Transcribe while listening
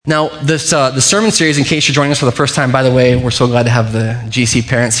Now, this the sermon series, in case you're joining us for the first time, by the way, we're so glad to have the GC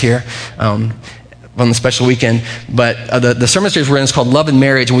parents here on the special weekend. But the sermon series we're in is called Love and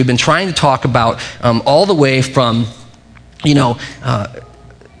Marriage, and we've been trying to talk about all the way from,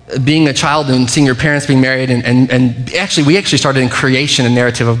 being a child and seeing your parents being married, and actually we started in creation, a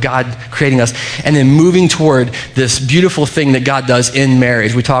narrative of God creating us, and then moving toward this beautiful thing that God does in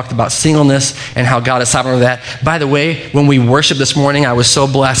marriage. We talked about singleness and how God is sovereign over that. By the way, when we worshiped this morning, I was so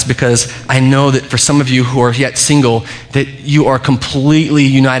blessed because I know that for some of you who are yet single, that you are completely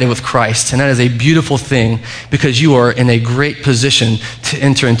united with Christ, and that is a beautiful thing because you are in a great position to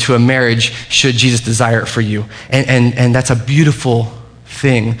enter into a marriage should Jesus desire it for you, and that's a beautiful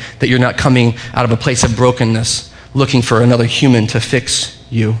thing, that you're not coming out of a place of brokenness looking for another human to fix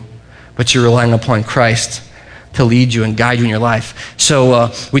you, but you're relying upon Christ to lead you and guide you in your life. So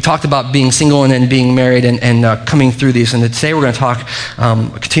we talked about being single and then being married and coming through these, and today we're going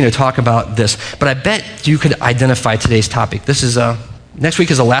to continue to talk about this. But I bet you could identify today's topic. This is next week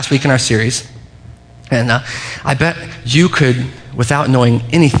is the last week in our series, and I bet you could, without knowing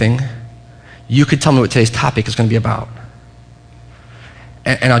anything, you could tell me what today's topic is going to be about.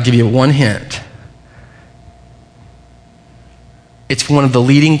 And I'll give you one hint. It's one of the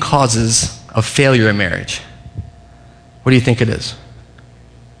leading causes of failure in marriage. What do you think it is?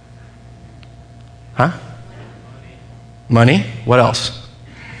 Huh? Money? What else?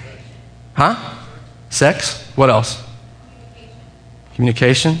 Huh? Sex? What else?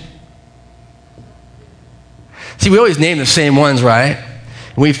 Communication? See, we always name the same ones, right?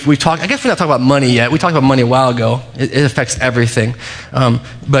 We've talked, I guess we're not talking about money yet. We talked about money a while ago. It affects everything.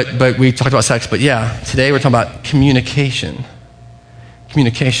 But we talked about sex. But yeah, today we're talking about communication.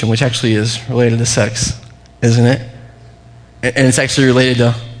 Communication, which actually is related to sex, isn't it? And it's actually related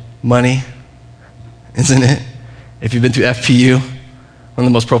to money, isn't it? If you've been through FPU, one of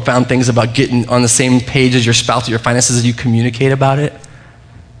the most profound things about getting on the same page as your spouse with your finances is you communicate about it.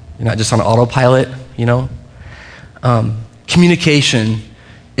 You're not just on autopilot, Communication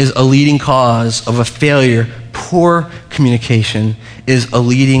is a leading cause of a failure. Poor communication is a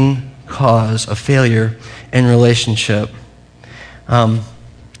leading cause of failure in relationship. And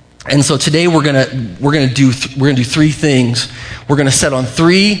so today we're gonna do three things. We're gonna set on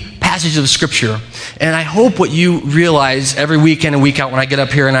three passages of Scripture, and I hope what you realize every week in and week out when I get up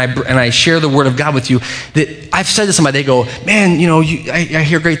here and I share the Word of God with you, that I've said to somebody, they go, man, I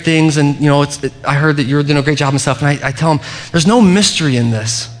hear great things, and I heard that you're doing a great job and stuff, and I tell them, there's no mystery in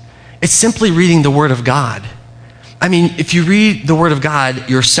this. It's simply reading the Word of God. I mean, if you read the Word of God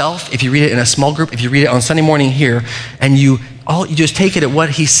yourself, if you read it in a small group, if you read it on Sunday morning here, and you just take it at what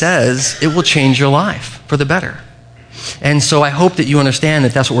He says, it will change your life for the better. And so I hope that you understand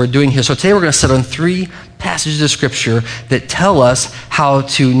that that's what we're doing here. So today we're going to set on three passages of Scripture that tell us how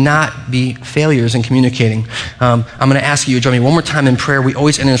to not be failures in communicating. I'm going to ask you to join me one more time in prayer. We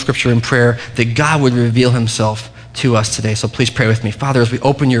always end in Scripture in prayer that God would reveal Himself to us today. So please pray with me. Father, as we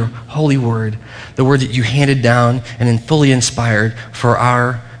open your holy word, the word that you handed down and then fully inspired for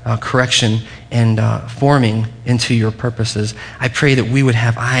our correction and forming into your purposes, I pray that we would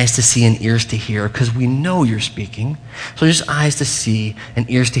have eyes to see and ears to hear, because we know you're speaking. So just eyes to see and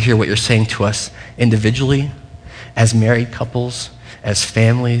ears to hear what you're saying to us individually, as married couples, as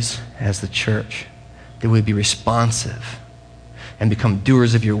families, as the church, that we'd be responsive and become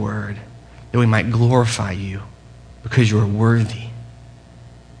doers of your word, that we might glorify you because you are worthy.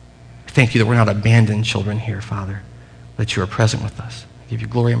 Thank you that we're not abandoned children here, Father, but that you are present with us. I give you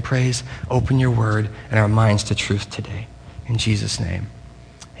glory and praise. Open your word and our minds to truth today. In Jesus' name,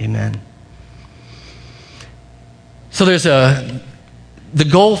 amen. So there's the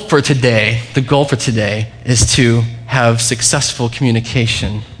goal for today is to have successful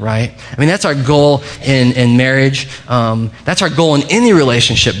communication, right? I mean, that's our goal in marriage. That's our goal in any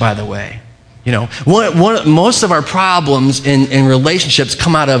relationship, by the way. Most of our problems in relationships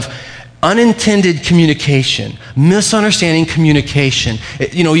come out of unintended communication, misunderstanding communication.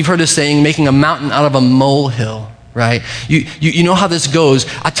 You've heard the saying, making a mountain out of a molehill, right? You know how this goes.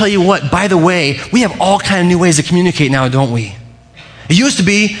 I tell you what, by the way, we have all kinds of new ways to communicate now, don't we? It used to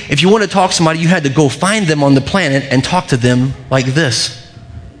be, if you want to talk to somebody, you had to go find them on the planet and talk to them like this,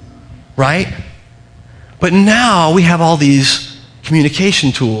 right? But now we have all these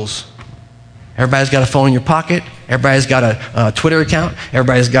communication tools. Everybody's got a phone in your pocket. Everybody's got a Twitter account.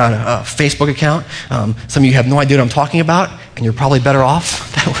 Everybody's got a Facebook account. Some of you have no idea what I'm talking about, and you're probably better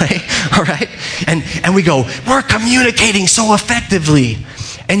off that way, all right? And we go, we're communicating so effectively.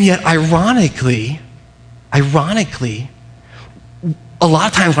 And yet, ironically, a lot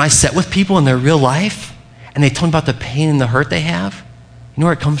of times when I sit with people in their real life, and they tell me about the pain and the hurt they have, You know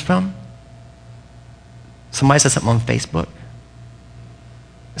where it comes from? Somebody said something on Facebook.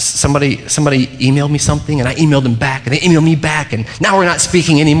 Somebody emailed me something, and I emailed them back, and they emailed me back, and now we're not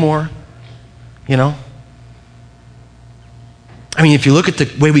speaking anymore. You know? I mean, if you look at the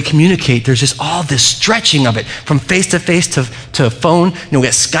way we communicate, there's just all this stretching of it from face-to-face to phone. You know, we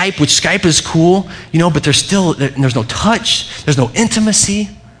got Skype, which Skype is cool, you know, but there's no touch, there's no intimacy,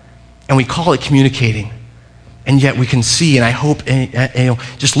 and we call it communicating. And yet we can see, and I hope,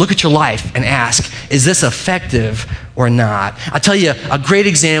 just look at your life and ask, is this effective or not? I'll tell you a great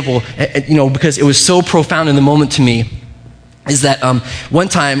example, because it was so profound in the moment to me, is that one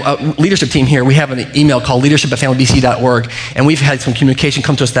time, leadership team here, we have an email called leadership@familybc.org, and we've had some communication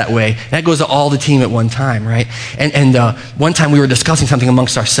come to us that way. And that goes to all the team at one time, right? And one time we were discussing something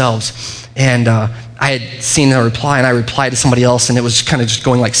amongst ourselves, and I had seen a reply, and I replied to somebody else, and it was kind of just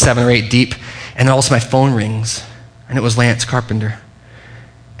going like 7 or 8 deep. And all of a sudden my phone rings, and it was Lance Carpenter.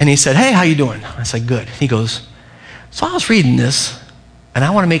 And he said, "Hey, how you doing?" I said, "Good." He goes, "So I was reading this, and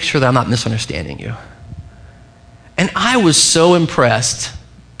I want to make sure that I'm not misunderstanding you." And I was so impressed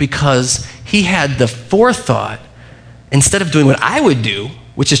because he had the forethought, instead of doing what I would do,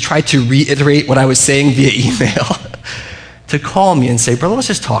 which is try to reiterate what I was saying via email, to call me and say, "Brother, let's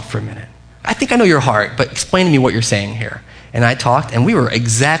just talk for a minute. I think I know your heart, but explain to me what you're saying here." And I talked, and we were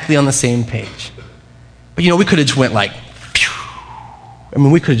exactly on the same page. But we could have just went like, phew. I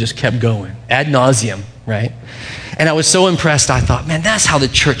mean, we could have just kept going, ad nauseum, right? And I was so impressed, I thought, man, that's how the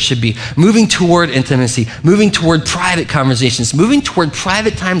church should be. Moving toward intimacy, moving toward private conversations, moving toward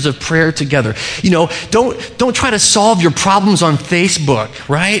private times of prayer together. Don't try to solve your problems on Facebook,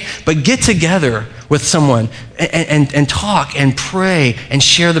 right? But get together with someone and talk and pray and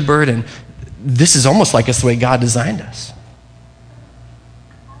share the burden. This is almost like it's the way God designed us.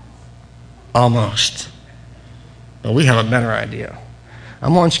 Almost. But we have a better idea.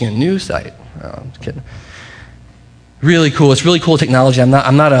 I'm launching a new site. Oh, I'm just kidding. Really cool. It's really cool technology. I'm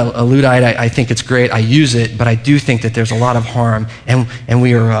not a Luddite. I think it's great. I use it, but I do think that there's a lot of harm, and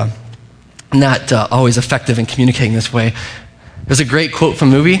we are not always effective in communicating this way. There's a great quote from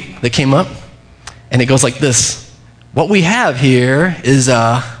a movie that came up, and it goes like this: "What we have here is do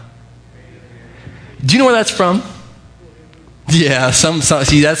you know where that's from?" Yeah,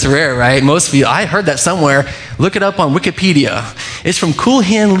 see, that's rare, right? Most of you, I heard that somewhere. Look it up on Wikipedia. It's from Cool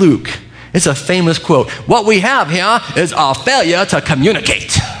Hand Luke. It's a famous quote. "What we have here is a failure to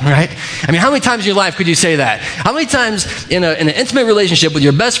communicate," right? I mean, how many times in your life could you say that? How many times in an intimate relationship with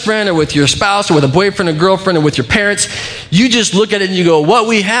your best friend or with your spouse or with a boyfriend or girlfriend or with your parents, you just look at it and you go, "What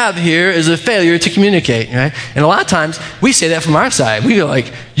we have here is a failure to communicate," right? And a lot of times we say that from our side. We go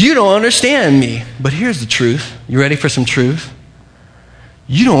like, "You don't understand me." But here's the truth. You ready for some truth?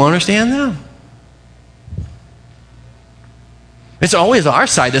 You don't understand them. It's always our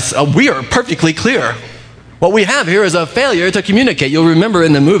side. We are perfectly clear. What we have here is a failure to communicate. You'll remember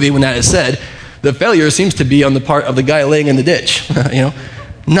in the movie when that is said, the failure seems to be on the part of the guy laying in the ditch,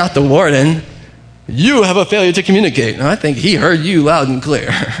 not the warden. You have a failure to communicate. And I think he heard you loud and clear,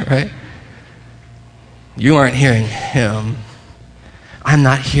 right? You aren't hearing him. I'm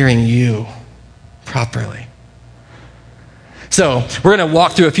not hearing you properly. So we're going to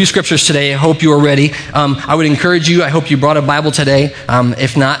walk through a few scriptures today. I hope you are ready. I would encourage you, I hope you brought a Bible today.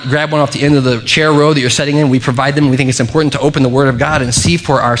 If not, grab one off the end of the chair row that you're sitting in. We provide them. We think it's important to open the Word of God and see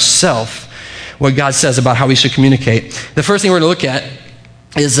for ourselves what God says about how we should communicate. The first thing we're going to look at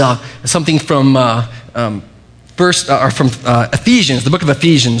is something from Ephesians, the book of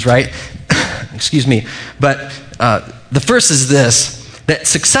Ephesians, right? Excuse me. But the first is this: that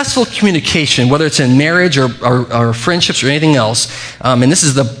successful communication, whether it's in marriage or friendships or anything else, and this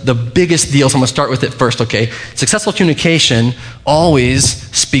is the biggest deal, so I'm going to start with it first, okay? Successful communication always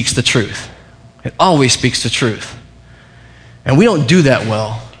speaks the truth. It always speaks the truth. And we don't do that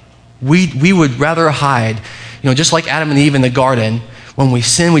well. We would rather hide, just like Adam and Eve in the garden. When we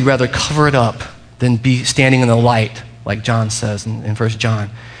sin, we'd rather cover it up than be standing in the light, like John says in 1 John.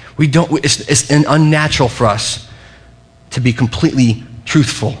 It's unnatural for us to be completely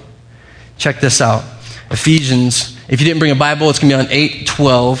truthful. Check this out. Ephesians, if you didn't bring a Bible, it's going to be on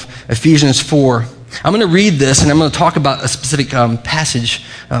 8:12, Ephesians 4. I'm going to read this, and I'm going to talk about a specific passage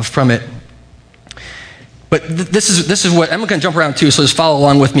from it. But this is what, I'm going to jump around too, so just follow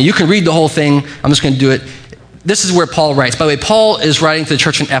along with me. You can read the whole thing. I'm just going to do it. This is where Paul writes. By the way, Paul is writing to the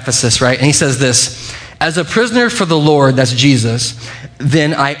church in Ephesus, right? And he says this: "As a prisoner for the Lord," that's Jesus,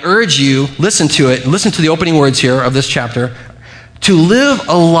 "then I urge you," listen to it, listen to the opening words here of this chapter, "to live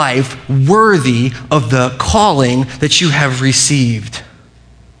a life worthy of the calling that you have received."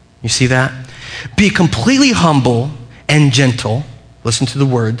 You see that? "Be completely humble and gentle. Listen to the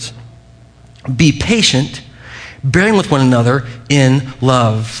words. Be patient, bearing with one another in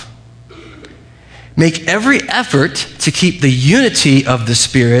love. Make every effort to keep the unity of the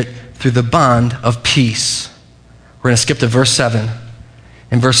Spirit through the bond of peace. We're going to skip to verse 7.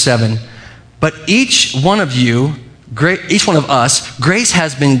 In verse 7, but each one of us, grace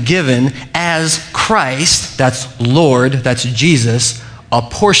has been given as Christ, that's Lord, that's Jesus,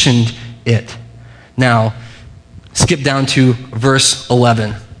 apportioned it. Now, skip down to verse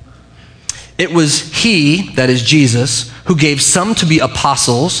 11. It was he, that is Jesus, who gave some to be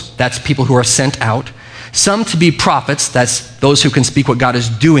apostles, that's people who are sent out, some to be prophets, that's those who can speak what God is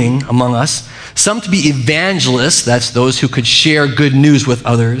doing among us, some to be evangelists, that's those who could share good news with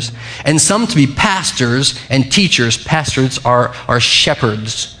others, and some to be pastors and teachers. Pastors are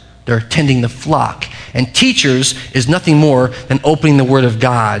shepherds. They're tending the flock. And teachers is nothing more than opening the Word of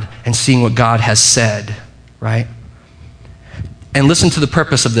God and seeing what God has said, right? And listen to the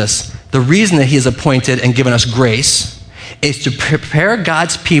purpose of this. The reason that he has appointed and given us grace is to prepare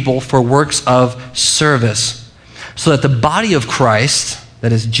God's people for works of service, so that the body of Christ,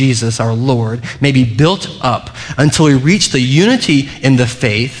 that is Jesus, our Lord, may be built up until we reach the unity in the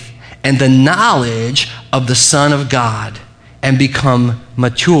faith and the knowledge of the Son of God and become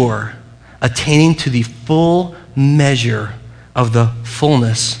mature, attaining to the full measure of the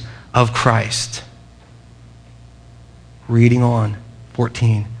fullness of Christ. Reading on,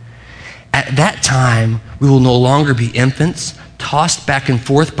 14. At that time, we will no longer be infants, tossed back and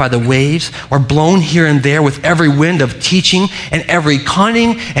forth by the waves, or blown here and there with every wind of teaching and every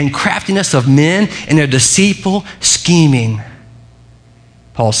cunning and craftiness of men and their deceitful scheming.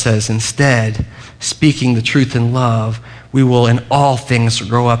 Paul says, instead, speaking the truth in love, we will in all things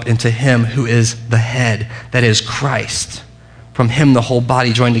grow up into him who is the head, that is Christ. From him, the whole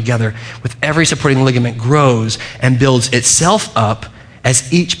body joined together with every supporting ligament grows and builds itself up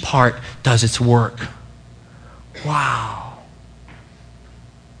as each part does its work. Wow.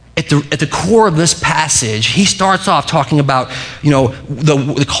 At the core of this passage, he starts off talking about,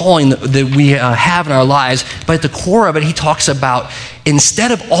 the calling that we have in our lives, but at the core of it, he talks about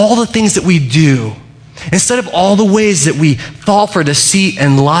instead of all the things that we do, instead of all the ways that we fall for deceit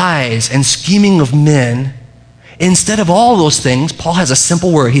and lies and scheming of men, instead of all those things, Paul has a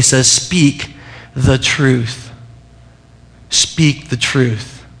simple word. He says, speak the truth. Speak the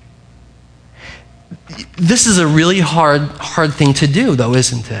truth. This is a really hard thing to do, though,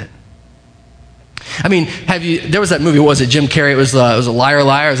 isn't it? I mean, there was that movie, what was it, Jim Carrey, it was a Liar,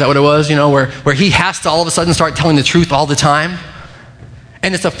 Liar, is that what it was, where he has to all of a sudden start telling the truth all the time?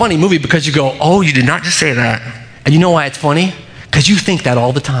 And it's a funny movie because you go, oh, you did not just say that. And you know why it's funny? Because you think that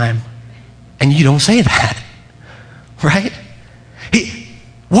all the time. And you don't say that. Right?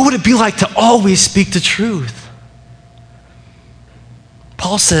 What would it be like to always speak the truth?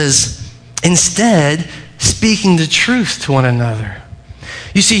 Paul says, instead, speaking the truth to one another.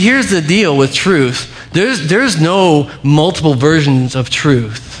 You see, here's the deal with truth. There's no multiple versions of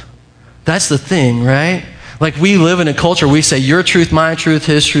truth. That's the thing, right? Like we live in a culture, we say your truth, my truth,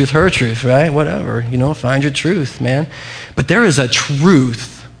 his truth, her truth, right? Whatever, find your truth, man. But there is a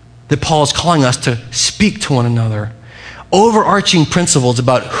truth that Paul is calling us to speak to one another. Overarching principles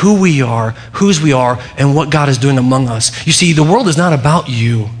about who we are, whose we are, and what God is doing among us. You see, the world is not about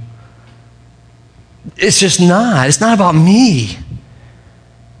you. It's just not. It's not about me.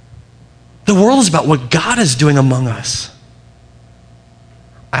 The world is about what God is doing among us.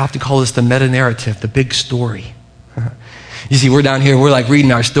 I often call this the meta-narrative, the big story. You see, we're down here, we're like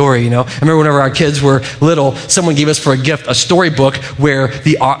reading our story, I remember whenever our kids were little, someone gave us for a gift a storybook where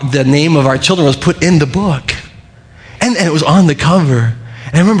the name of our children was put in the book. And it was on the cover.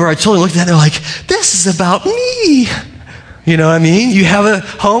 And I remember our children looked at it, they're like, this is about me. You know what I mean? You have a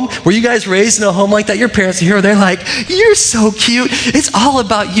home. Were you guys raised in a home like that? Your parents are here. They're like, you're so cute. It's all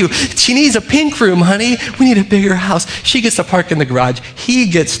about you. She needs a pink room, honey. We need a bigger house. She gets to park in the garage. He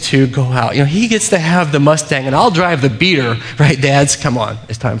gets to go out. He gets to have the Mustang, and I'll drive the beater. Right, dads? Come on.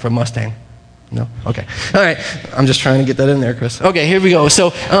 It's time for a Mustang. No? Okay. All right. I'm just trying to get that in there, Chris. Okay, here we go.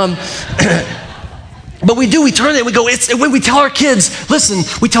 So, but we turn it and we go, when we tell our kids, listen,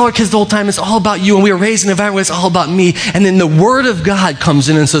 we tell our kids the whole time, it's all about you, and we are raised in an environment where it's all about me, and then the Word of God comes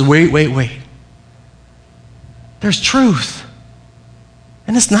in and says, wait. There's truth,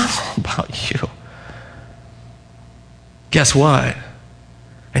 and it's not all about you. Guess what?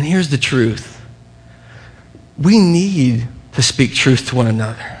 And here's the truth. We need to speak truth to one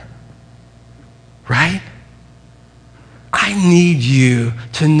another, right? I need you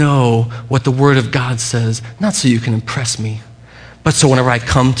to know what the Word of God says, not so you can impress me, but so whenever I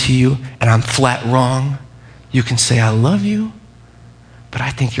come to you and I'm flat wrong, you can say, I love you, but I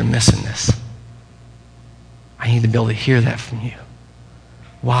think you're missing this. I need to be able to hear that from you.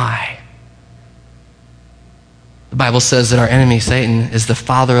 Why? The Bible says that our enemy, Satan, is the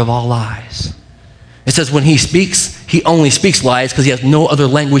father of all lies. It says when he speaks, he only speaks lies because he has no other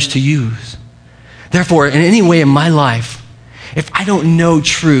language to use. Therefore, in any way in my life, if I don't know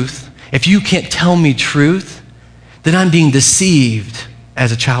truth, if you can't tell me truth, then I'm being deceived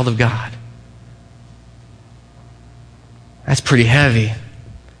as a child of God. That's pretty heavy.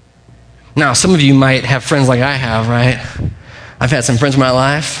 Now, some of you might have friends like I have, right? I've had some friends in my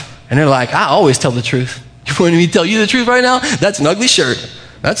life, and they're like, I always tell the truth. You want me to tell you the truth right now? That's an ugly shirt.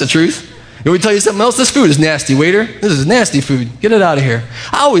 That's the truth. You want me to tell you something else? This food is nasty, waiter. This is nasty food. Get it out of here.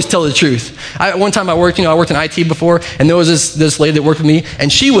 I always tell the truth. One time I worked in IT before, and there was this lady that worked with me,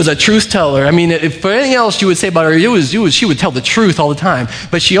 and she was a truth teller. I mean, if for anything else you would say about her, she would tell the truth all the time.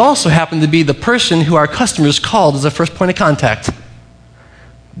 But she also happened to be the person who our customers called as the first point of contact.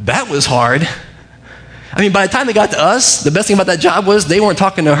 That was hard. I mean, by the time they got to us, the best thing about that job was they weren't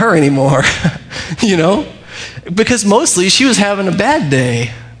talking to her anymore, you know? Because mostly she was having a bad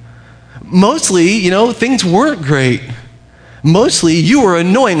day. Mostly, things weren't great. Mostly, you were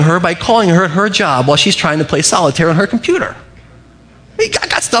annoying her by calling her at her job while she's trying to play solitaire on her computer. I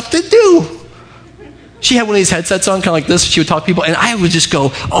got stuff to do. She had one of these headsets on, kind of like this. She would talk to people, and I would just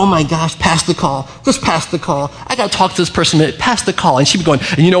go, oh my gosh, pass the call. Just pass the call. I got to talk to this person a minute. Pass the call. And she'd be going,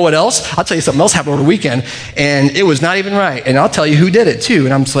 and you know what else? I'll tell you something else happened over the weekend, and it was not even right. And I'll tell you who did it, too.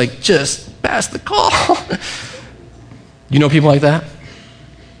 And I'm just like, just pass the call. You know people like that?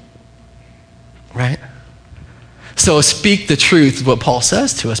 Right? So speak the truth is what Paul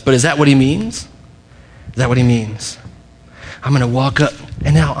says to us. But is that what he means? Is that what he means? I'm going to walk up,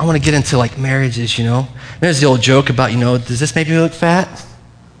 and now I want to get into like marriages, There's the old joke about, does this make me look fat?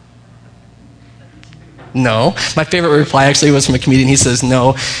 No. My favorite reply actually was from a comedian. He says,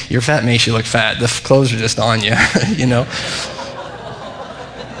 no, your fat makes you look fat. The clothes are just on you,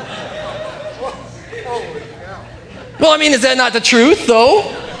 Well, I mean, is that not the truth,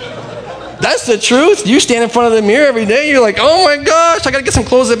 though? That's the truth. You stand in front of the mirror every day, you're like, oh my gosh, I got to get some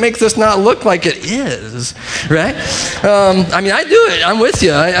clothes that makes this not look like it is, right? I do it. I'm with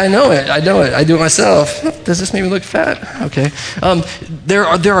you. I know it. I do it myself. Does this make me look fat? Okay. There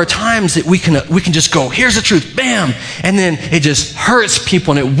are times that we can just go, here's the truth, bam, and then it just hurts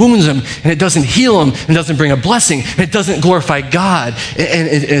people and it wounds them and it doesn't heal them and it doesn't bring a blessing and it doesn't glorify God and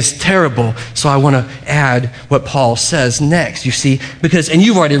it's terrible. So I want to add what Paul says next, you see, and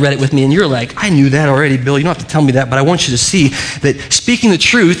you've already read it with me and you're like, I knew that already, Bill. You don't have to tell me that, but I want you to see that speaking the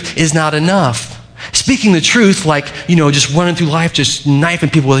truth is not enough. Speaking the truth like, just running through life, just knifing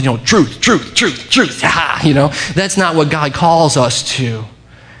people with, truth, that's not what God calls us to,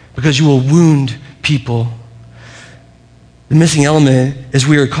 because you will wound people. The missing element is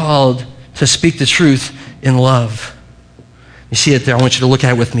we are called to speak the truth in love. You see it there. I want you to look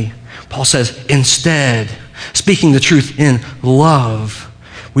at it with me. Paul says, instead, speaking the truth in love,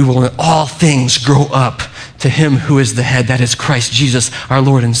 we will in all things grow up to him who is the head, that is Christ Jesus, our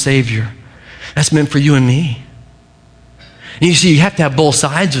Lord and Savior. That's meant for you and me. And you see, you have to have both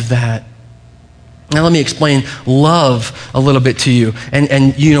sides of that. Now let me explain love a little bit to you.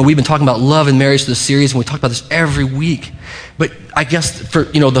 And we've been talking about love and marriage this series, and we talk about this every week. But I guess for,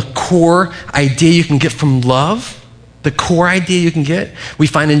 the core idea you can get from love, the core idea you can get, we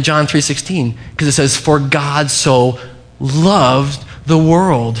find in John 3:16, because it says, for God so loved the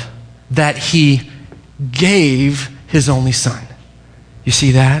world that he gave his only son. You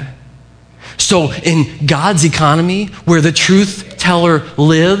see that? So in God's economy, where the truth teller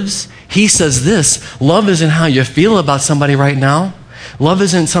lives, he says this, love isn't how you feel about somebody right now. Love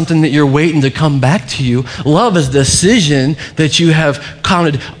isn't something that you're waiting to come back to you. Love is a decision that you have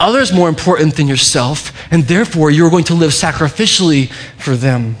counted others more important than yourself, and therefore you're going to live sacrificially for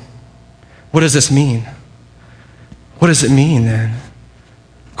them. What does this mean? What does it mean then?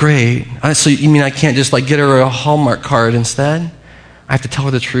 Great. So you mean I can't just get her a Hallmark card instead? I have to tell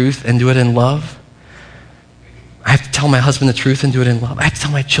her the truth and do it in love? I have to tell my husband the truth and do it in love? I have to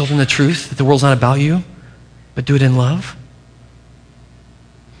tell my children the truth, that the world's not about you, but do it in love?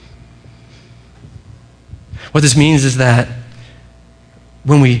 What this means is that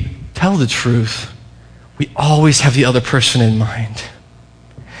when we tell the truth, we always have the other person in mind.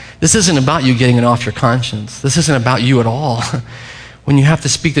 This isn't about you getting it off your conscience. This isn't about you at all. When you have to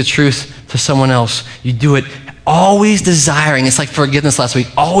speak the truth to someone else, you do it always desiring, it's like forgiveness last week,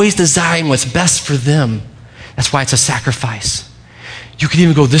 always desiring what's best for them. That's why it's a sacrifice. You could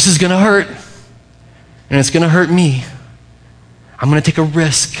even go, this is going to hurt, and it's going to hurt me. I'm going to take a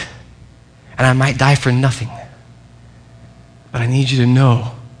risk, and I might die for nothing. but I need you to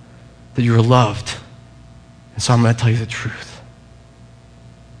know that you are loved. And so I'm going to tell you the truth.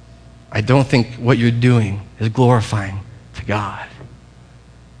 I don't think what you're doing is glorifying to God.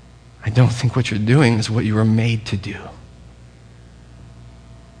 I don't think what you're doing is what you were made to do.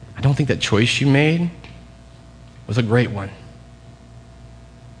 I don't think that choice you made was a great one.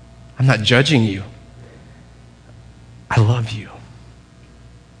 I'm not judging you. I love you.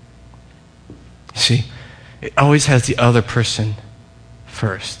 See, it always has the other person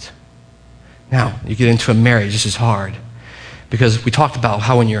first. Now, you get into a marriage, this is hard. Because we talked about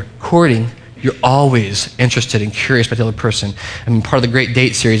how when you're courting, you're always interested and curious about the other person. I mean, part of the Great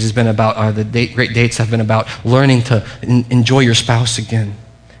Date series has been about, Great Dates have been about learning to enjoy your spouse again.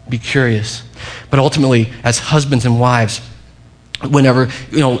 Be curious. But ultimately, as husbands and wives, whenever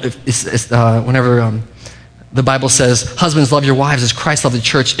the Bible says, husbands, love your wives as Christ loved the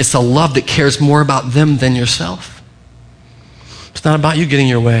church, it's a love that cares more about them than yourself. It's not about you getting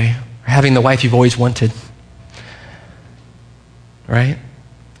your way or having the wife you've always wanted. Right?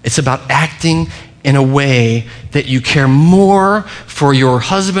 It's about acting in a way that you care more for your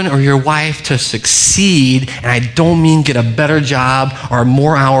husband or your wife to succeed, and I don't mean get a better job or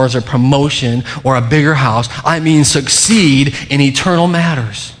more hours or promotion or a bigger house. I mean succeed in eternal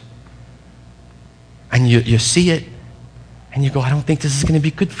matters. And you see it, and you go, I don't think this is going to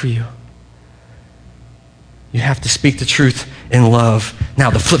be good for you. You have to speak the truth in love. Now,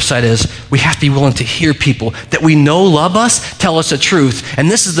 the flip side is we have to be willing to hear people that we know love us, tell us the truth. And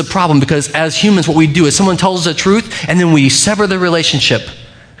this is the problem, because as humans, what we do is someone tells us the truth, and then we sever the relationship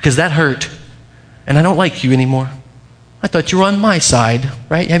because that hurt. And I don't like you anymore. I thought you were on my side,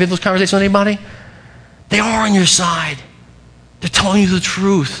 right? Have you had those conversations with anybody? They are on your side. They're telling you the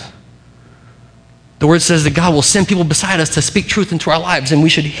truth. The word says that God will send people beside us to speak truth into our lives, and we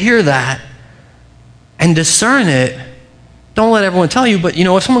should hear that and discern it. Don't let everyone tell you, but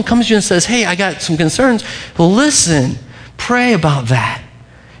if someone comes to you and says, hey, I got some concerns, well, listen, pray about that.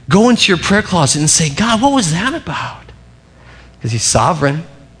 Go into your prayer closet and say, God, what was that about? Because he's sovereign.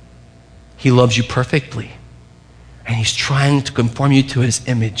 He loves you perfectly. And he's trying to conform you to his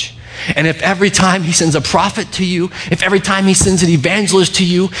image. And if every time he sends a prophet to you, if every time he sends an evangelist to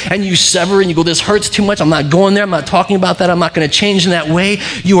you, and you sever and you go, this hurts too much, I'm not going there, I'm not talking about that, I'm not going to change in that way,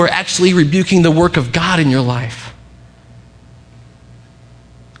 you are actually rebuking the work of God in your life.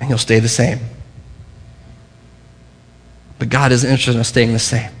 And you'll stay the same. But God isn't interested in us staying the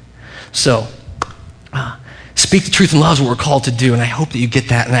same. So, speak the truth in love is what we're called to do, and I hope that you get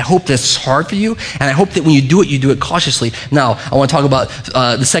that, and I hope that's hard for you, and I hope that when you do it cautiously. Now, I want to talk about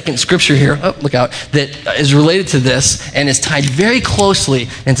the second scripture here, look out, that is related to this, and is tied very closely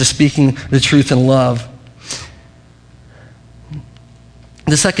into speaking the truth in love.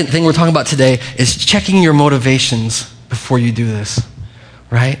 The second thing we're talking about today is checking your motivations before you do this,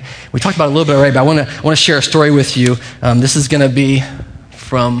 right? We talked about it a little bit already, but I want to share a story with you. This is going to be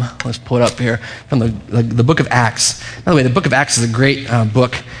from, let's pull it up here, from the book of Acts. By the way, the book of Acts is a great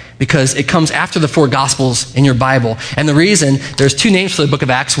book because it comes after the four Gospels in your Bible. And the reason, there's two names for the book of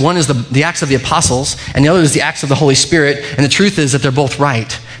Acts. One is the Acts of the Apostles, and the other is the Acts of the Holy Spirit. And the truth is that they're both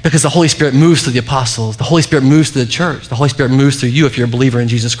right because the Holy Spirit moves through the apostles. The Holy Spirit moves through the church. The Holy Spirit moves through you if you're a believer in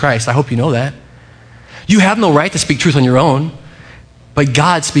Jesus Christ. I hope you know that. You have no right to speak truth on your own, but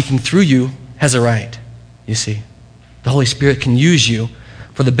God speaking through you has a right, you see. The Holy Spirit can use you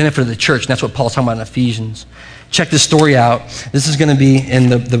for the benefit of the church, and that's what Paul's talking about in Ephesians. Check this story out. This is going to be in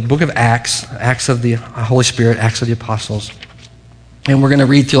the book of Acts, Acts of the Holy Spirit, Acts of the Apostles. And we're going to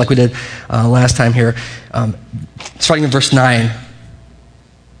read through like we did last time here, starting in verse 9.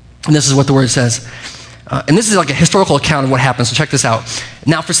 And this is what the word says. And this is like a historical account of what happened, so check this out.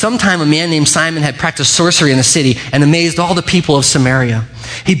 Now, for some time, a man named Simon had practiced sorcery in the city and amazed all the people of Samaria.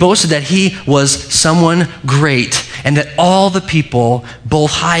 He boasted that he was someone great and that all the people,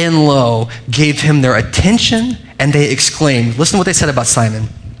 both high and low, gave him their attention, and they exclaimed, listen to what they said about Simon.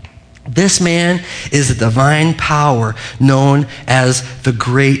 This man is the divine power known as the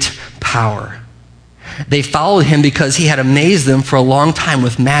great power. They followed him because he had amazed them for a long time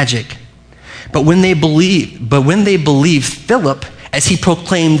with magic. But when they believed Philip as he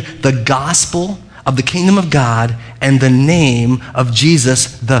proclaimed the gospel of the kingdom of God and the name of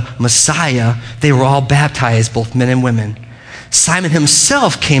Jesus, the Messiah, they were all baptized, both men and women. Simon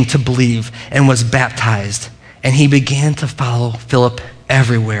himself came to believe and was baptized, and he began to follow Philip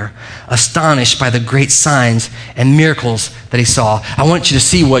everywhere, astonished by the great signs and miracles that he saw. I want you to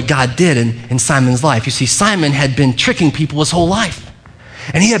see what God did in Simon's life. You see, Simon had been tricking people his whole life.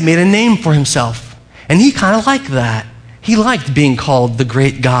 And he had made a name for himself. And he kind of liked that. He liked being called the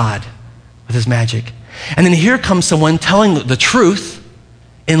great God with his magic. And then here comes someone telling the truth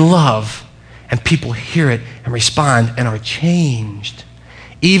in love, and people hear it and respond and are changed,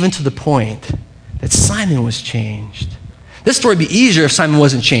 even to the point that Simon was changed. This story would be easier if Simon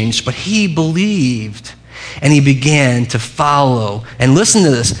wasn't changed, but he believed, and he began to follow. And listen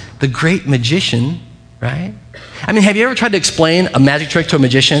to this, the great magician, right? I mean, have you ever tried to explain a magic trick to a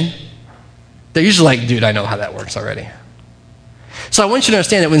magician? They're usually like, dude, I know how that works already. So I want you to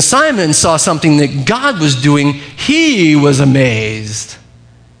understand that when Simon saw something that God was doing, he was amazed.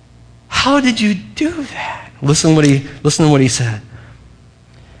 How did you do that? Listen to what he said.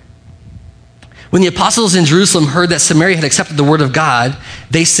 When the apostles in Jerusalem heard that Samaria had accepted the word of God,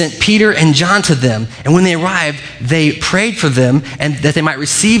 they sent Peter and John to them. And when they arrived, they prayed for them and that they might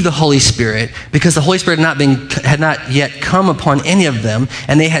receive the Holy Spirit, because the Holy Spirit had not yet come upon any of them,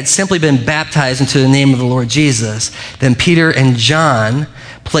 and they had simply been baptized into the name of the Lord Jesus. Then Peter and John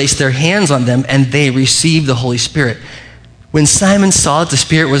placed their hands on them, and they received the Holy Spirit. When Simon saw that the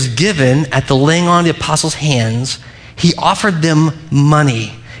Spirit was given at the laying on of the apostles' hands, he offered them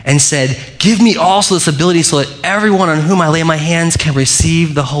money and said, give me also this ability so that everyone on whom I lay my hands can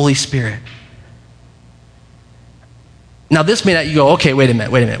receive the Holy Spirit. Now this may not, you go, okay, wait a minute.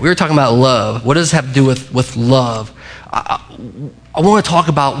 We were talking about love. What does this have to do with love? I want to talk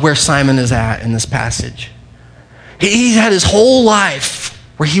about where Simon is at in this passage. He had his whole life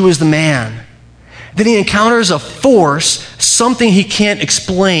where he was the man. Then he encounters a force, something he can't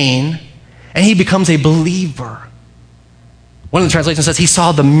explain, and he becomes a believer. One of the translations says he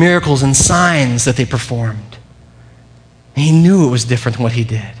saw the miracles and signs that they performed. And he knew it was different than what he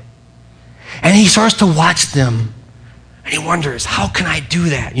did. And he starts to watch them. And he wonders, how can I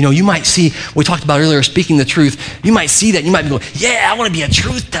do that? You know, you might see, we talked about earlier, speaking the truth. You might see that. You might be going, yeah, I want to be a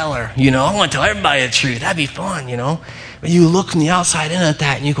truth teller. You know, I want to tell everybody the truth. That'd be fun, you know. But you look from the outside in at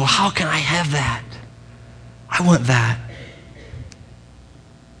that and you go, how can I have that? I want that.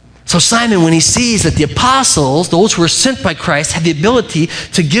 So Simon, when he sees that the apostles, those who were sent by Christ, have the ability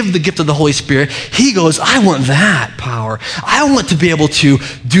to give the gift of the Holy Spirit, he goes, I want that power. I want to be able to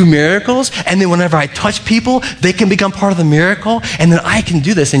do miracles, and then whenever I touch people, they can become part of the miracle, and then I can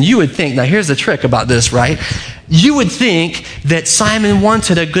do this. And you would think, now here's the trick about this, right? You would think that Simon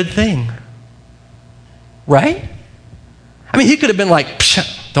wanted a good thing, right? I mean, he could have been like,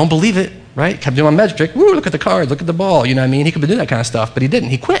 don't believe it, right? Kept doing my magic trick. Woo, look at the cards, look at the ball, you know what I mean? He could have been doing that kind of stuff, but he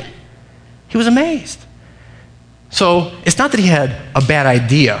didn't. He quit. He was amazed. So it's not that he had a bad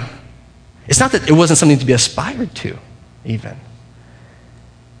idea. It's not that it wasn't something to be aspired to, even.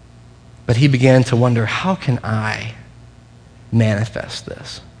 But he began to wonder, how can I manifest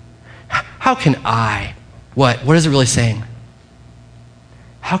this? How can I, what is it really saying?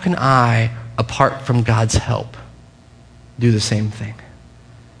 How can I, apart from God's help, do the same thing?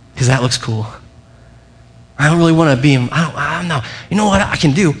 Because that looks cool. I don't really want to be, I don't know. You know what I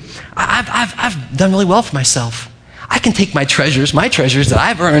can do? I've done really well for myself. I can take my treasures that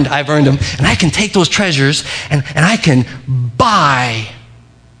I've earned them, and I can take those treasures and I can buy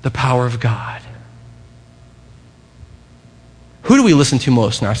the power of God. Who do we listen to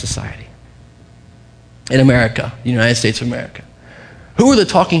most in our society? In America, the United States of America. Who are the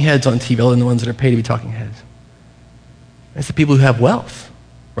talking heads on TV other than the ones that are paid to be talking heads? It's the people who have wealth,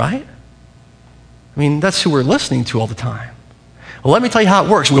 right? I mean, that's who we're listening to all the time. Well, let me tell you how it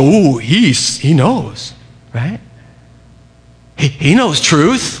works. We go, ooh, he knows, right? He knows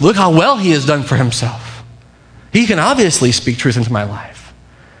truth. Look how well he has done for himself. He can obviously speak truth into my life.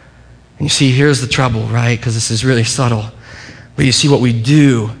 And you see, here's the trouble, right? Because this is really subtle. But you see what we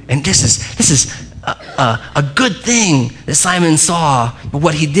do. And this is a good thing that Simon saw. But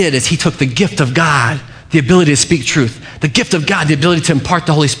what he did is he took the gift of God, the ability to speak truth, the gift of God, the ability to impart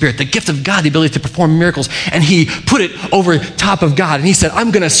the Holy Spirit, the gift of God, the ability to perform miracles, and he put it over top of God. And he said,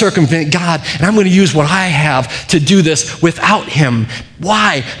 I'm going to circumvent God, and I'm going to use what I have to do this without him.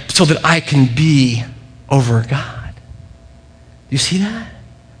 Why? So that I can be over God. You see that?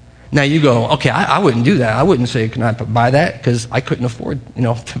 Now you go, okay, I wouldn't do that. I wouldn't say, can I buy that? Because I couldn't afford, to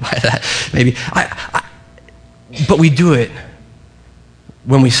buy that. Maybe. But we do it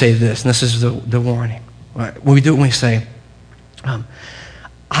when we say this, and this is the warning. When we do it, when we say,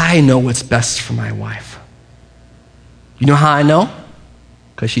 I know what's best for my wife. You know how I know?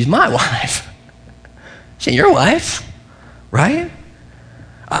 Because she's my wife. She ain't your wife, right?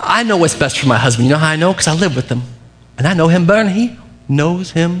 I know what's best for my husband. You know how I know? Because I live with him. And I know him better than he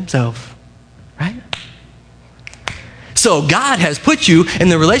knows himself, right? So God has put you in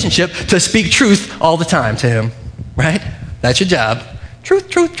the relationship to speak truth all the time to him, right? That's your job. Truth,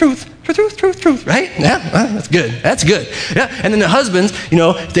 truth, truth, truth. truth, right? Yeah, that's good. That's good. Yeah, and then the husbands,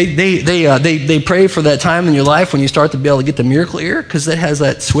 they pray for that time in your life when you start to be able to get the miracle ear because it has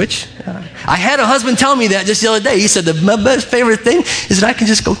that switch. I had a husband tell me that just the other day. He said my best favorite thing is that I can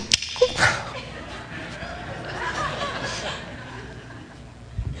just go.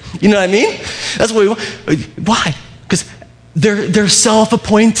 You know what I mean? That's what we want. Why? Because they're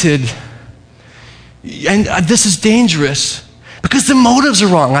self-appointed. And this is dangerous because the motives are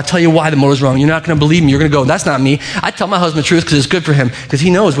wrong. I'll tell you why the motives are wrong. You're not going to believe me. You're going to go, that's not me. I tell my husband the truth because it's good for him, because he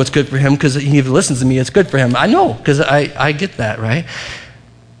knows what's good for him, because he listens to me, it's good for him. I know, because I get that, right?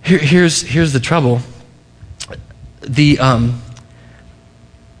 Here's the trouble.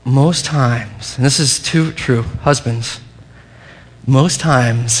 Most times, and this is true, husbands, most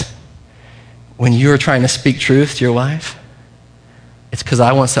times when you're trying to speak truth to your wife, it's because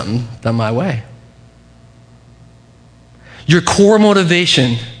I want something done my way. Your core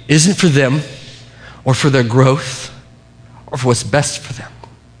motivation isn't for them or for their growth or for what's best for them.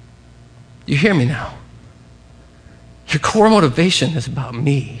 You hear me now? Your core motivation is about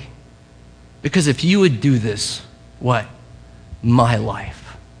me. Because if you would do this, what? My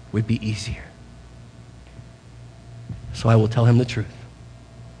life would be easier. So I will tell him the truth.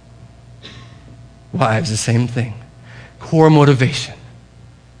 Wives, the same thing. Core motivation.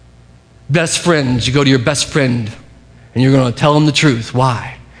 Best friends, you go to your best friend and you're going to tell them the truth.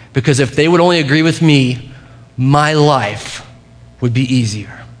 Why? Because if they would only agree with me, my life would be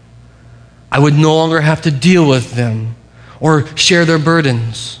easier. I would no longer have to deal with them or share their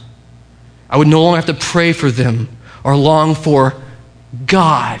burdens. I would no longer have to pray for them or long for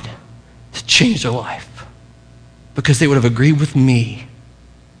God to change their life, because they would have agreed with me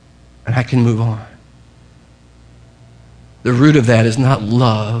and I can move on. The root of that is not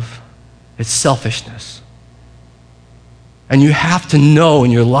love, it's selfishness. And you have to know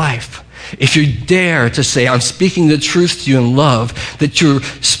in your life, if you dare to say, I'm speaking the truth to you in love, that your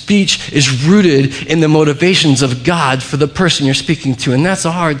speech is rooted in the motivations of God for the person you're speaking to. And that's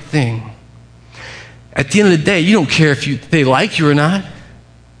a hard thing. At the end of the day, you don't care if they like you or not.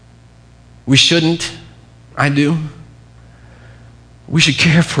 We shouldn't. I do. We should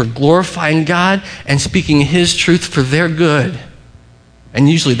care for glorifying God and speaking His truth for their good. And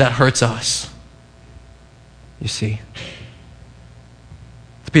usually that hurts us. You see.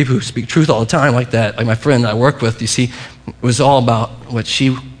 The people who speak truth all the time like that, like my friend I work with, you see, it was all about what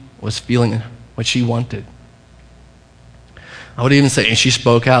she was feeling, what she wanted. I would even say, and she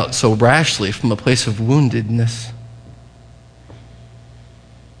spoke out so rashly from a place of woundedness.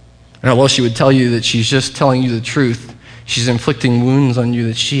 And although she would tell you that she's just telling you the truth, she's inflicting wounds on you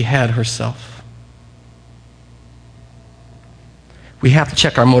that she had herself. We have to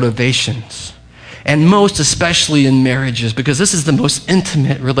check our motivations. And most especially in marriages, because this is the most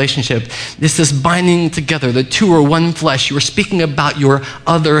intimate relationship. It's this binding together. The two are one flesh. You are speaking about your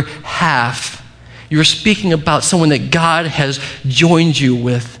other half. You're speaking about someone that God has joined you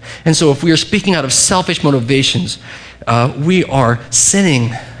with. And so if we are speaking out of selfish motivations, we are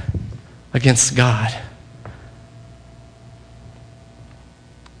sinning against God.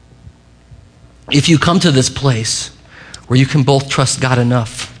 If you come to this place where you can both trust God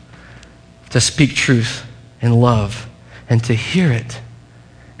enough to speak truth in love and to hear it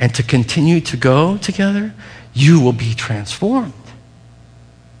and to continue to go together, you will be transformed.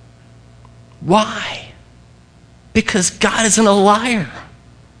 Why? Because God isn't a liar.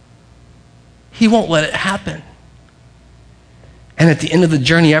 He won't let it happen. And at the end of the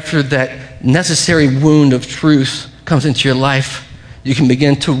journey, after that necessary wound of truth comes into your life, you can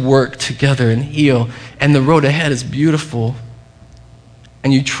begin to work together and heal. And the road ahead is beautiful.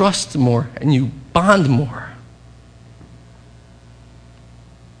 And you trust more and you bond more.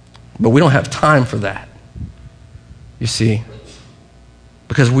 But we don't have time for that, you see,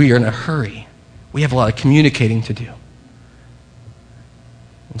 because we are in a hurry. We have a lot of communicating to do.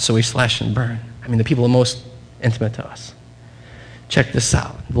 And so we slash and burn. I mean, the people are most intimate to us. Check this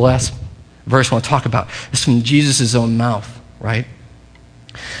out. The last verse I want to talk about is from Jesus' own mouth, right?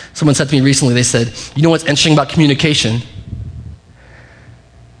 Someone said to me recently, they said, you know what's interesting about communication?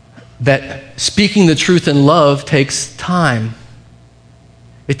 That speaking the truth in love takes time.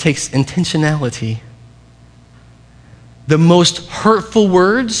 It takes intentionality. The most hurtful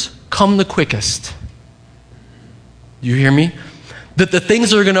words come the quickest. You hear me? That the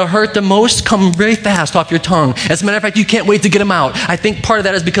things that are going to hurt the most come very fast off your tongue. As a matter of fact, you can't wait to get them out. I think part of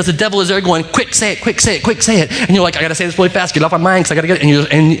that is because the devil is there going, quick, say it, quick, say it, quick, say it. And you're like, I got to say this really fast, get off my mind because I got to get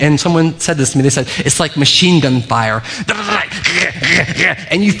it. And someone said this to me. They said, it's like machine gun fire.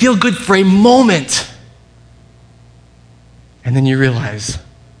 And you feel good for a moment. And then you realize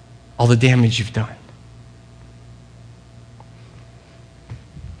all the damage you've done.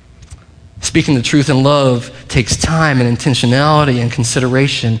 Speaking the truth in love takes time and intentionality and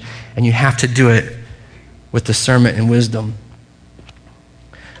consideration, and you have to do it with discernment and wisdom.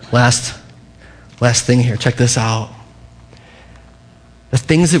 Last thing here, check this out. The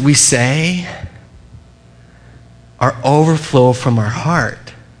things that we say are overflow from our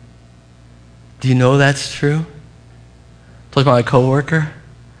heart. Do you know that's true? I told you about my coworker.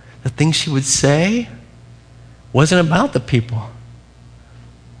 The things she would say wasn't about the people.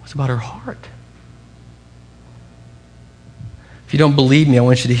 It was about her heart. If you don't believe me, I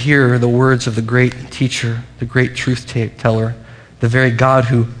want you to hear the words of the great teacher, the great truth teller, the very God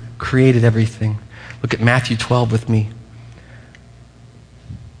who created everything. Look at Matthew 12 with me.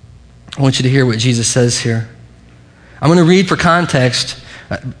 I want you to hear what Jesus says here. I'm going to read for context,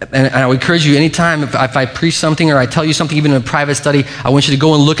 and I would encourage you anytime if I preach something or I tell you something, even in a private study, I want you to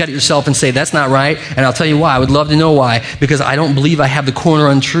go and look at it yourself and say, that's not right, and I'll tell you why. I would love to know why, because I don't believe I have the corner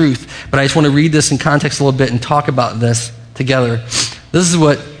on truth, but I just want to read this in context a little bit and talk about this together. This is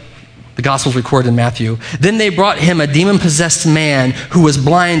what the Gospels record in Matthew. Then they brought him a demon-possessed man who was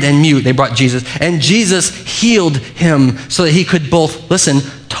blind and mute. They brought Jesus, and Jesus healed him so that he could both, listen,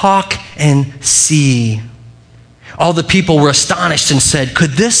 talk and see. All the people were astonished and said,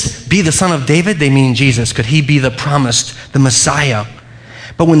 could this be the son of David? They mean Jesus. Could he be the promised, the Messiah?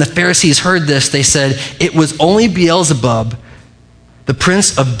 But when the Pharisees heard this, they said, it was only Beelzebub, the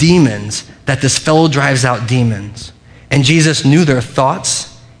prince of demons, that this fellow drives out demons. And Jesus knew their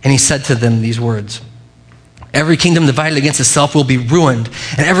thoughts, and he said to them these words, every kingdom divided against itself will be ruined,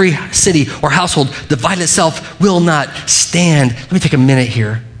 and every city or household divided itself will not stand. Let me take a minute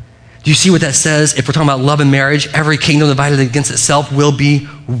here. Do you see what that says? If we're talking about love and marriage, every kingdom divided against itself will be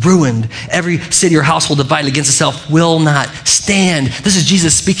ruined. Every city or household divided against itself will not stand. This is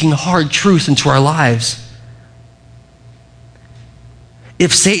Jesus speaking hard truth into our lives.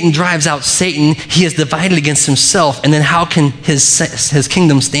 If Satan drives out Satan, he is divided against himself, and then how can his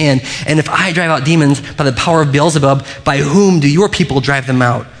kingdom stand? And if I drive out demons by the power of Beelzebub, by whom do your people drive them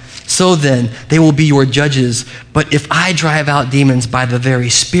out? So then, they will be your judges. But if I drive out demons by the very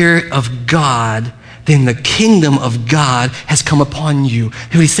Spirit of God, then the kingdom of God has come upon you.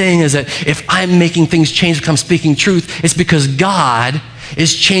 What he's saying is that if I'm making things change, if I'm speaking truth, it's because God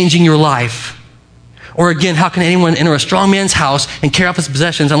is changing your life. Or again, how can anyone enter a strong man's house and carry off his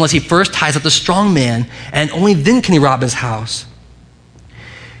possessions unless he first ties up the strong man, and only then can he rob his house?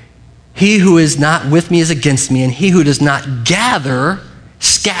 He who is not with me is against me, and he who does not gather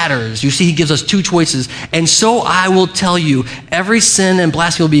scatters. You see, he gives us two choices. And so I will tell you, every sin and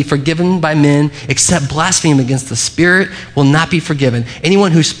blasphemy will be forgiven by men, except blasphemy against the Spirit will not be forgiven.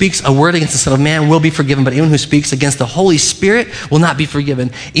 Anyone who speaks a word against the Son of Man will be forgiven, but anyone who speaks against the Holy Spirit will not be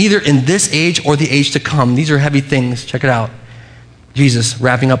forgiven, either in this age or the age to come. These are heavy things. Check it out. Jesus,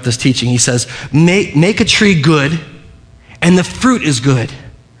 wrapping up this teaching, he says, make a tree good, and the fruit is good.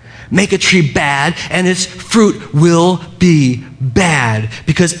 Make a tree bad, and its fruit will be bad.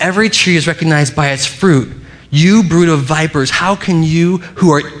 Because every tree is recognized by its fruit. You brood of vipers, how can you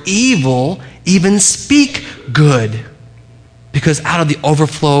who are evil even speak good? Because out of the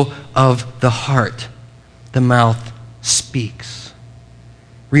overflow of the heart, the mouth speaks.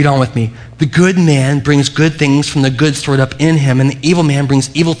 Read on with me. The good man brings good things from the good stored up in him, and the evil man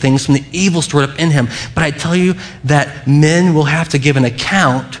brings evil things from the evil stored up in him. But I tell you that men will have to give an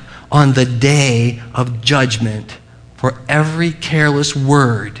account on the day of judgment for every careless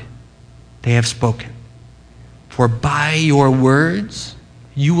word they have spoken. For by your words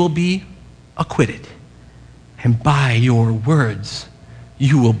you will be acquitted, and by your words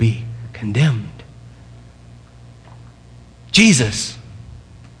you will be condemned. Jesus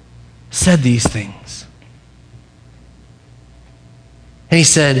said these things. And he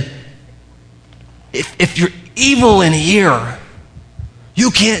said, if you're evil in here, you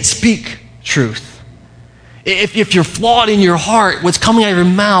can't speak truth. If you're flawed in your heart, what's coming out of your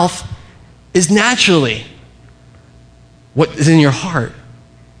mouth is naturally what is in your heart.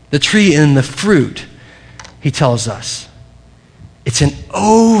 The tree and the fruit, he tells us. It's an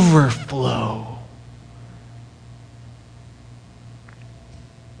overflow.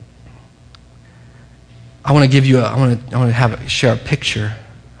 I want to give you share a picture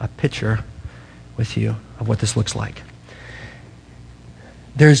with you of what this looks like.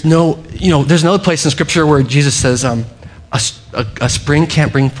 There's another place in Scripture where Jesus says a spring can't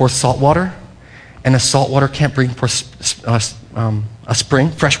bring forth salt water, and a salt water can't bring forth a spring,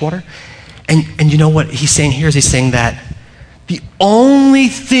 fresh water. And you know what he's saying here is he's saying that the only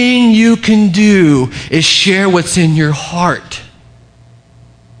thing you can do is share what's in your heart.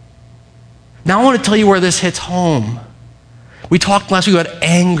 Now I want to tell you where this hits home. We talked last week about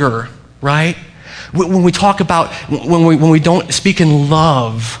anger, right? When we talk about, when we don't speak in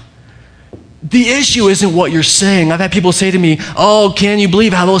love, the issue isn't what you're saying. I've had people say to me, oh, can you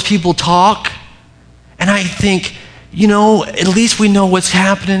believe how those people talk? And I think, at least we know what's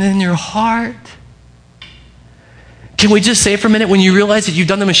happening in your heart. Can we just say for a minute, when you realize that you've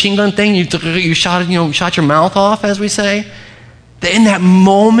done the machine gun thing, you shot your mouth off, as we say, that in that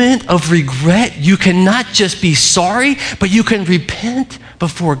moment of regret, you can not just be sorry, but you can repent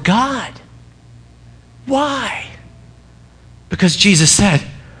before God. Why? Because Jesus said,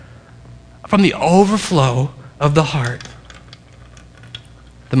 from the overflow of the heart,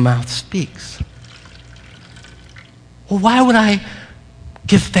 the mouth speaks. Well, why would I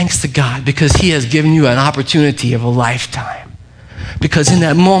give thanks to God? Because he has given you an opportunity of a lifetime. Because in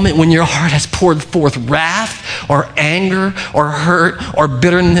that moment when your heart has poured forth wrath or anger or hurt or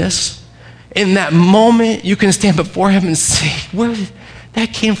bitterness, in that moment you can stand before him and say, where did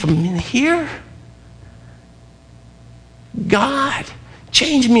that came from in here? God,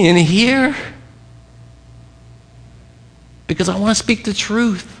 change me in here. Because I want to speak the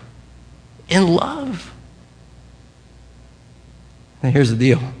truth in love. Now here's the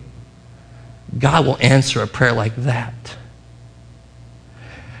deal. God will answer a prayer like that.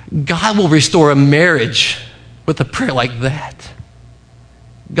 God will restore a marriage with a prayer like that.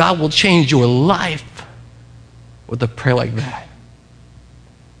 God will change your life with a prayer like that.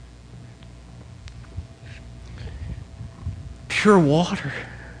 Pure water.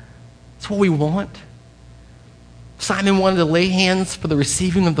 That's what we want. Simon wanted to lay hands for the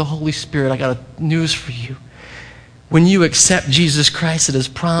receiving of the Holy Spirit. I got news for you. When you accept Jesus Christ at his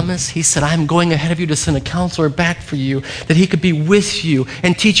promise, he said, I'm going ahead of you to send a counselor back for you, that he could be with you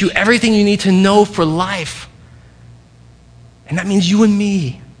and teach you everything you need to know for life. And that means you and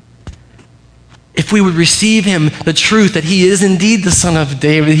me. If we would receive him, the truth that he is indeed the Son of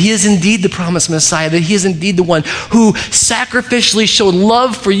David, he is indeed the promised Messiah, that he is indeed the one who sacrificially showed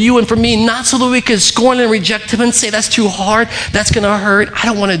love for you and for me, not so that we could scorn and reject him and say, that's too hard, that's going to hurt, I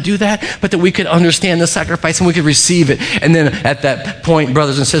don't want to do that, but that we could understand the sacrifice and we could receive it. And then at that point,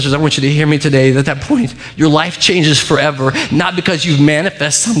 brothers and sisters, I want you to hear me today, that at that point, your life changes forever, not because you've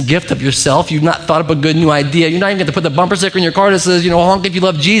manifested some gift of yourself, you've not thought up a good new idea, you're not even going to put the bumper sticker in your car that says, honk if you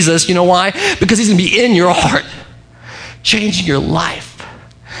love Jesus. You know why? Because he's going to be in your heart, changing your life.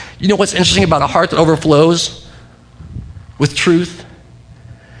 You know what's interesting about a heart that overflows with truth?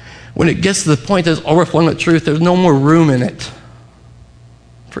 When it gets to the point that it's overflowing with truth, there's no more room in it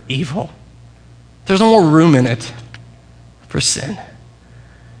for evil. There's no more room in it for sin.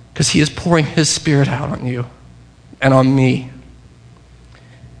 Because he is pouring his Spirit out on you and on me.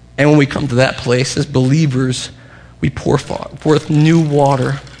 And when we come to that place as believers, we pour forth new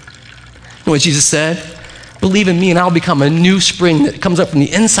water. You know what Jesus said? Believe in me and I'll become a new spring that comes up from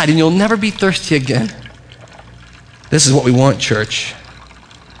the inside and you'll never be thirsty again. This is what we want, church.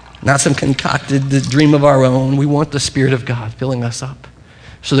 Not some concocted dream of our own. We want the Spirit of God filling us up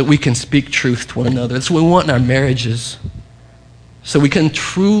so that we can speak truth to one another. That's what we want in our marriages. So we can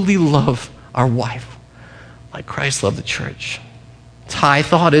truly love our wife like Christ loved the church. It's high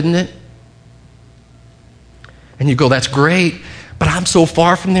thought, isn't it? And you go, that's great. But I'm so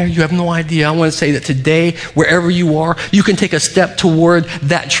far from there, you have no idea. I want to say that today, wherever you are, you can take a step toward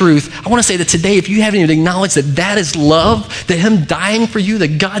that truth. I want to say that today, if you haven't even acknowledged that that is love, that him dying for you,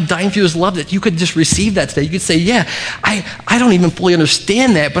 that God dying for you is love, that you could just receive that today. You could say, yeah, I don't even fully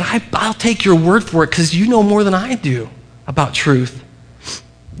understand that, but I'll take your word for it because you know more than I do about truth.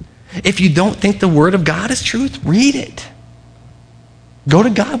 If you don't think the word of God is truth, read it. Go to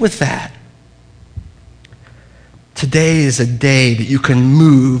God with that. Today is a day that you can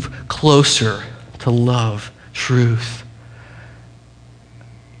move closer to love, truth.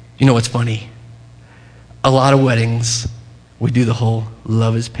 You know what's funny? A lot of weddings, we do the whole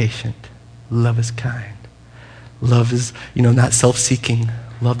love is patient, love is kind, love is, not self-seeking,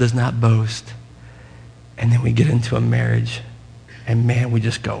 love does not boast. And then we get into a marriage and man, we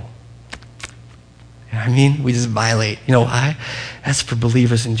just go. You know what I mean? We just violate. You know why? That's for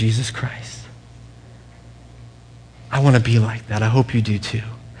believers in Jesus Christ. I want to be like that. I hope you do too.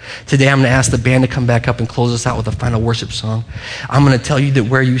 Today I'm going to ask the band to come back up and close us out with a final worship song. I'm going to tell you that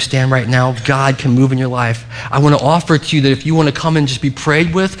where you stand right now, God can move in your life. I want to offer to you that if you want to come and just be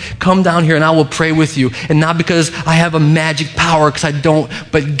prayed with, come down here and I will pray with you. And not because I have a magic power, because I don't,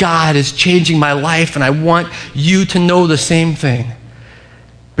 but God is changing my life and I want you to know the same thing.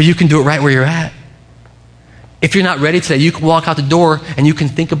 But you can do it right where you're at. If you're not ready today, you can walk out the door and you can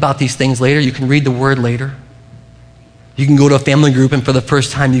think about these things later. You can read the word later. You can go to a family group and for the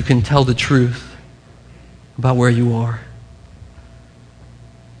first time you can tell the truth about where you are.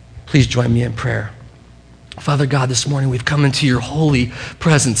 Please join me in prayer. Father God, this morning we've come into your holy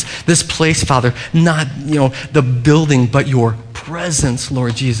presence. This place, Father, not, the building, but your presence,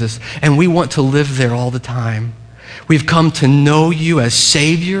 Lord Jesus. And we want to live there all the time. We've come to know you as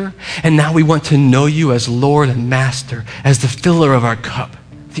Savior, and now we want to know you as Lord and Master, as the filler of our cup,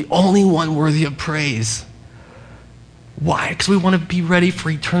 the only one worthy of praise. Why? Because we want to be ready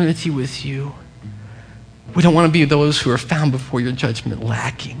for eternity with you. We don't want to be those who are found before your judgment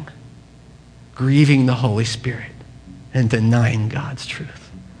lacking, grieving the Holy Spirit, and denying God's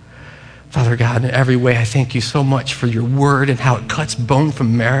truth. Father God, in every way, I thank you so much for your word and how it cuts bone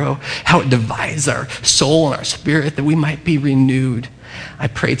from marrow, how it divides our soul and our spirit, that we might be renewed. I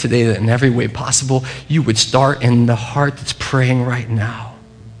pray today that in every way possible, you would start in the heart that's praying right now.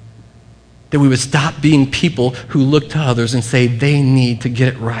 That we would stop being people who look to others and say they need to get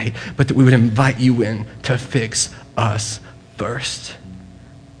it right, but that we would invite you in to fix us first.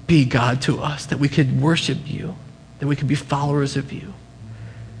 Be God to us, that we could worship you, that we could be followers of you.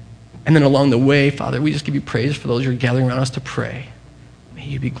 And then along the way, Father, we just give you praise for those who are gathering around us to pray. May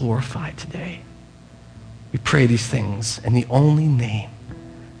you be glorified today. We pray these things in the only name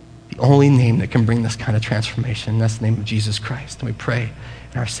that can bring this kind of transformation, and that's the name of Jesus Christ. And we pray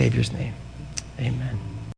in our Savior's name. Amen.